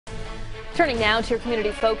Turning now to your community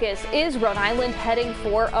focus, is Rhode Island heading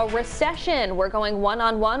for a recession? We're going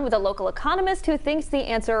one-on-one with a local economist who thinks the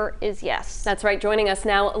answer is yes. That's right. Joining us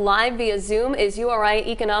now live via Zoom is URI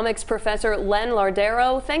Economics Professor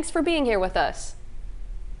Lardaro. Thanks for being here with us.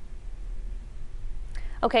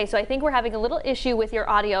 Okay, so I think we're having a little issue with your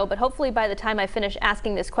audio, but hopefully by the time I finish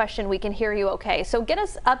asking this question, we can hear you okay. So get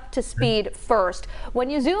us up to speed first. When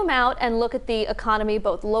you zoom out and look at the economy,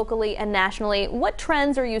 both locally and nationally, what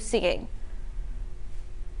trends are you seeing?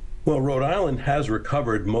 Well, Rhode Island has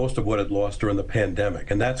recovered most of what it lost during the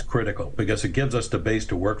pandemic, and that's critical because it gives us the base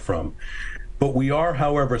to work from. But we are,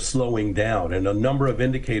 however, slowing down, and a number of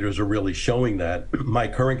indicators are really showing that. My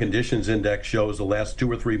current conditions index shows the last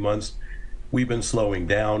 2 or 3 months we've been slowing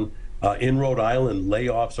down. In Rhode Island,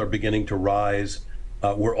 layoffs are beginning to rise.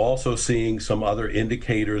 We're also seeing some other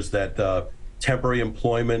indicators that temporary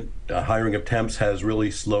employment, hiring of temps has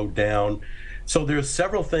really slowed down. So there's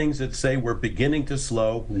several things that say we're beginning to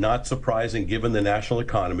slow, not surprising given the national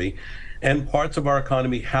economy. And parts of our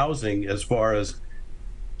economy, housing, as far as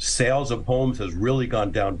sales of homes, has really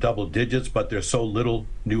gone down double digits, but there's so little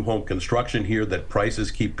new home construction here that prices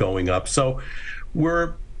keep going up. So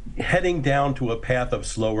we're heading down to a path of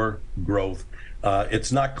slower growth.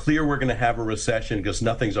 It's not clear we're going to have a recession because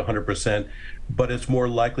nothing's 100%, but it's more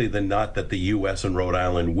likely than not that the U.S. and Rhode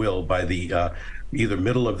Island will by the either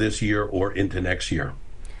middle of this year or into next year.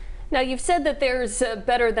 Now, you've said that there's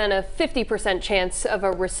better than a 50% chance of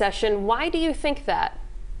a recession. Why do you think that?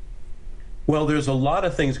 Well, there's a lot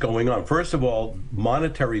of things going on. First of all,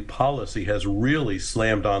 monetary policy has really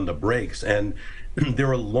slammed on the brakes, and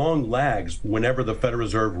there are long lags whenever the Federal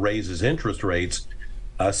Reserve raises interest rates,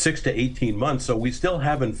 6 to 18 months. So we still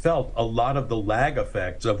haven't felt a lot of the lag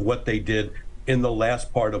effects of what they did in the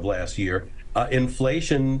last part of last year.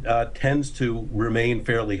 Inflation tends to remain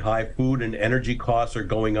fairly high. Food and energy costs are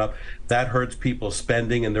going up. That hurts people's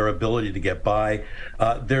spending and their ability to get by.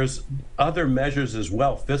 There's other measures as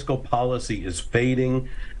well. Fiscal policy is fading.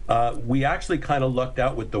 We actually kind of lucked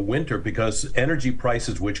out with the winter because energy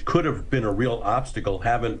prices, which could have been a real obstacle,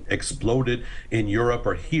 haven't exploded in Europe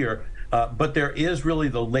or here. But there is really,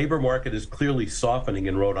 the labor market is clearly softening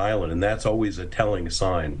in Rhode Island, and that's always a telling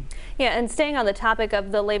sign. Yeah, and staying on the topic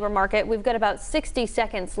of the labor market, we've got about 60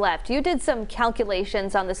 seconds left. You did some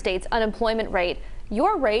calculations on the state's unemployment rate.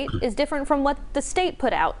 Your rate is different from what the state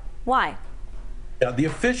put out. Why? The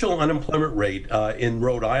official unemployment rate in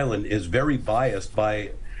Rhode Island is very biased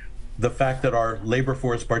by the fact that our labor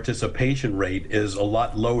force participation rate is a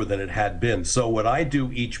lot lower than it had been. So what I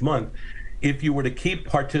do each month, if you were to keep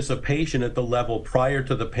participation at the level prior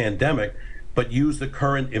to the pandemic, but use the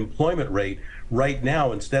current employment rate, right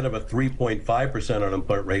now, instead of a 3.5%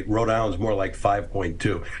 unemployment rate, Rhode Island's more like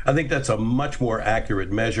 5.2. I think that's a much more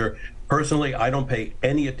accurate measure. Personally, I don't pay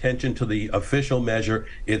any attention to the official measure.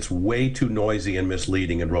 It's way too noisy and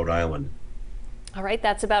misleading in Rhode Island. All right,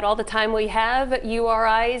 that's about all the time we have.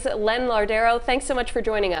 URI's Lardaro, thanks so much for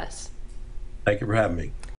joining us. Thank you for having me.